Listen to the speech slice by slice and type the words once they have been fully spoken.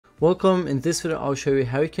Welcome. In this video I'll show you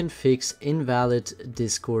how you can fix invalid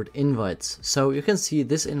Discord invites. So you can see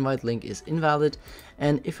this invite link is invalid,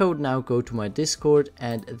 and if I would now go to my Discord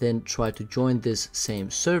and then try to join this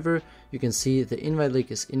same server, you can see the invite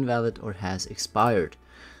link is invalid or has expired.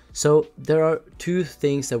 So there are two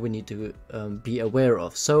things that we need to be aware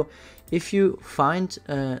of. So if you find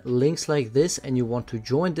links like this and you want to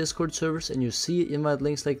join Discord servers and you see invite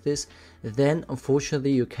links like this, then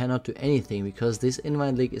unfortunately you cannot do anything because this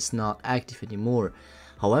invite link is not active anymore.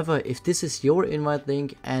 However, if this is your invite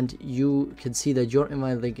link and you can see that your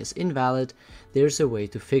invite link is invalid, there's a way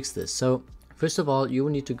to fix this. So first of all, you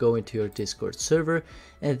will need to go into your Discord server,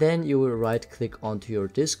 and then you will right click onto your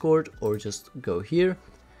Discord, or just go here,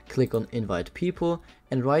 click on invite people,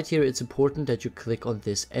 and right here it's important that you click on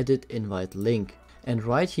this edit invite link. And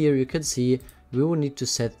right here you can see we will need to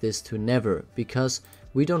set this to never, because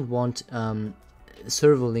we don't want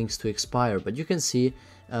server links to expire. But you can see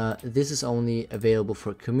this is only available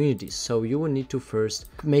for communities, so you will need to first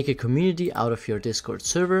make a community out of your Discord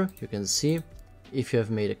server. You can see if you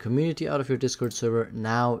have made a community out of your Discord server,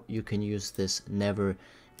 now you can use this never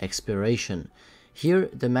expiration. Here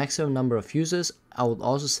the maximum number of users, I would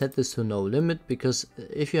also set this to no limit, because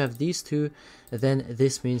if you have these two, then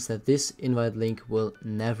this means that this invite link will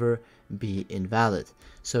never be invalid.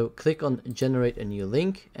 So click on generate a new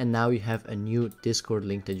link, and now you have a new Discord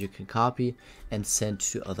link that you can copy and send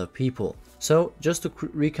to other people. So just to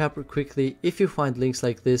recap quickly, if you find links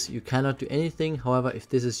like this, you cannot do anything. However, if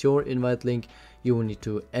this is your invite link, you will need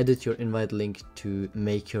to edit your invite link to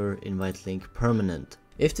make your invite link permanent.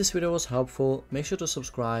 If this video was helpful, make sure to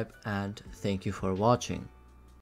subscribe, and thank you for watching.